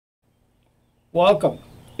Welcome.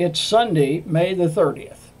 It's Sunday, May the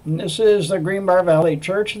 30th, and this is the Greenbrier Valley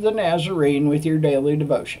Church of the Nazarene with your daily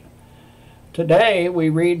devotion. Today we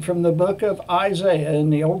read from the book of Isaiah in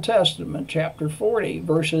the Old Testament, chapter 40,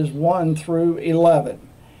 verses 1 through 11.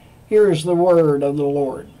 Here is the word of the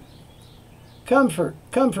Lord. Comfort,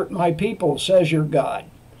 comfort my people, says your God.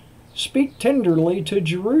 Speak tenderly to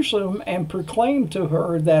Jerusalem and proclaim to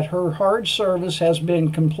her that her hard service has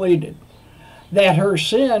been completed, that her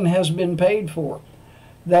sin has been paid for,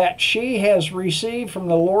 that she has received from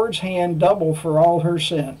the Lord's hand double for all her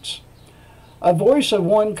sins. A voice of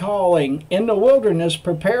one calling, in the wilderness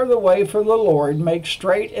prepare the way for the Lord, make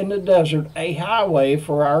straight in the desert a highway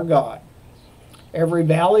for our God. Every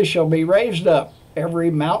valley shall be raised up, every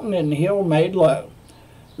mountain and hill made low.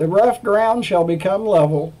 The rough ground shall become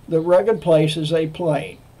level, the rugged places a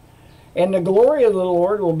plain. And the glory of the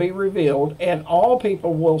Lord will be revealed, and all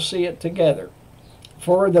people will see it together.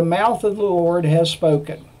 For the mouth of the Lord has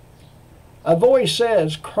spoken. A voice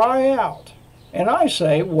says, cry out. And I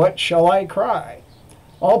say, what shall I cry?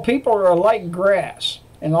 All people are like grass,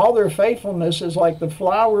 and all their faithfulness is like the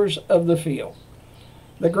flowers of the field.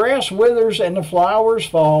 The grass withers and the flowers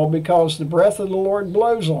fall because the breath of the Lord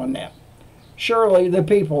blows on them. Surely the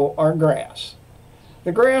people are grass.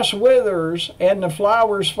 The grass withers and the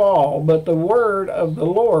flowers fall, but the word of the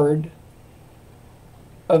Lord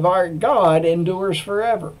of our God endures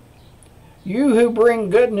forever. You who bring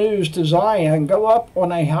good news to Zion, go up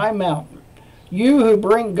on a high mountain. You who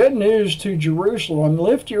bring good news to Jerusalem,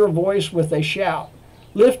 lift your voice with a shout.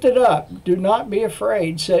 Lift it up, do not be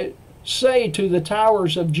afraid. Say to the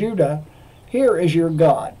towers of Judah, here is your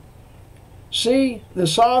God. See, the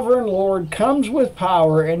sovereign Lord comes with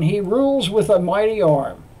power, and he rules with a mighty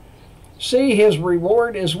arm. See, his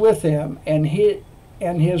reward is with him, and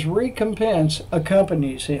his recompense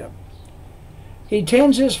accompanies him. He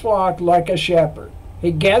tends his flock like a shepherd.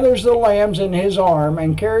 He gathers the lambs in his arm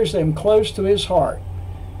and carries them close to his heart.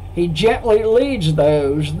 He gently leads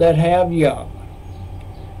those that have young.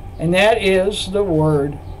 And that is the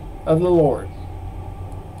word of the Lord.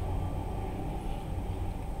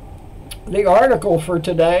 The article for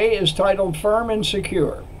today is titled Firm and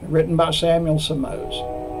Secure, written by Samuel Simoes.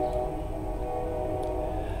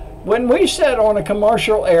 When we sit on a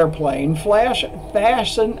commercial airplane,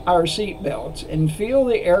 fasten our seatbelts, and feel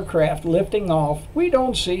the aircraft lifting off, we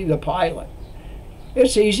don't see the pilot.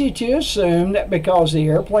 It's easy to assume that because the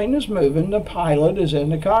airplane is moving, the pilot is in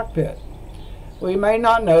the cockpit. We may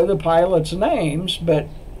not know the pilot's names, but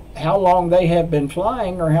how long they have been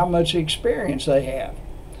flying or how much experience they have.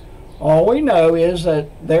 All we know is that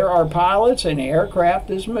there are pilots and the aircraft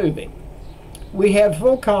is moving. We have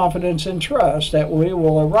full confidence and trust that we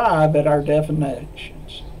will arrive at our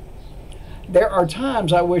destinations. There are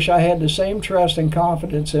times I wish I had the same trust and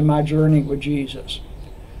confidence in my journey with Jesus.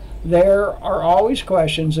 There are always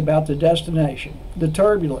questions about the destination, the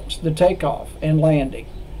turbulence, the takeoff and landing.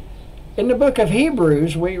 In the book of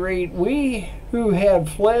Hebrews, we read, we who have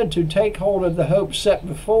fled to take hold of the hope set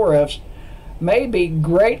before us may be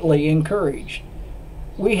greatly encouraged.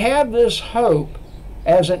 We have this hope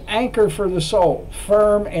as an anchor for the soul,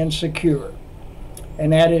 firm and secure.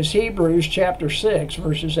 And that is Hebrews chapter 6,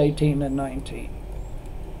 verses 18 and 19.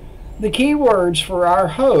 The key words for our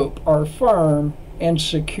hope are firm and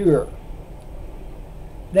secure.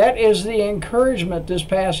 That is the encouragement this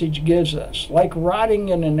passage gives us, like riding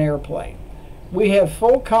in an airplane. We have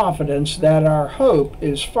full confidence that our hope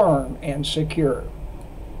is firm and secure.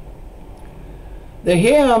 The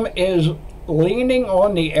hymn is Leaning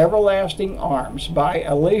on the Everlasting Arms by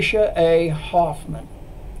Alicia A. Hoffman.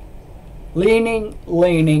 Leaning,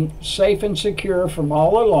 leaning, safe and secure from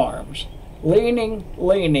all alarms. Leaning,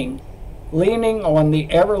 leaning, leaning on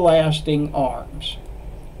the everlasting arms.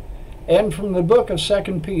 And from the book of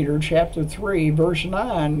 2 Peter chapter 3, verse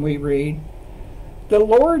 9, we read, the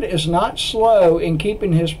Lord is not slow in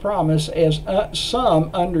keeping his promise, as some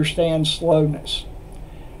understand slowness.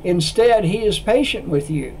 Instead, he is patient with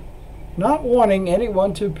you, not wanting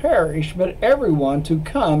anyone to perish, but everyone to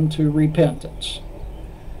come to repentance.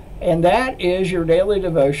 And that is your daily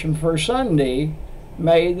devotion for Sunday,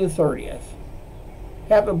 May the 30th.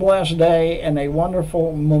 Have a blessed day and a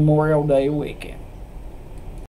wonderful Memorial Day weekend.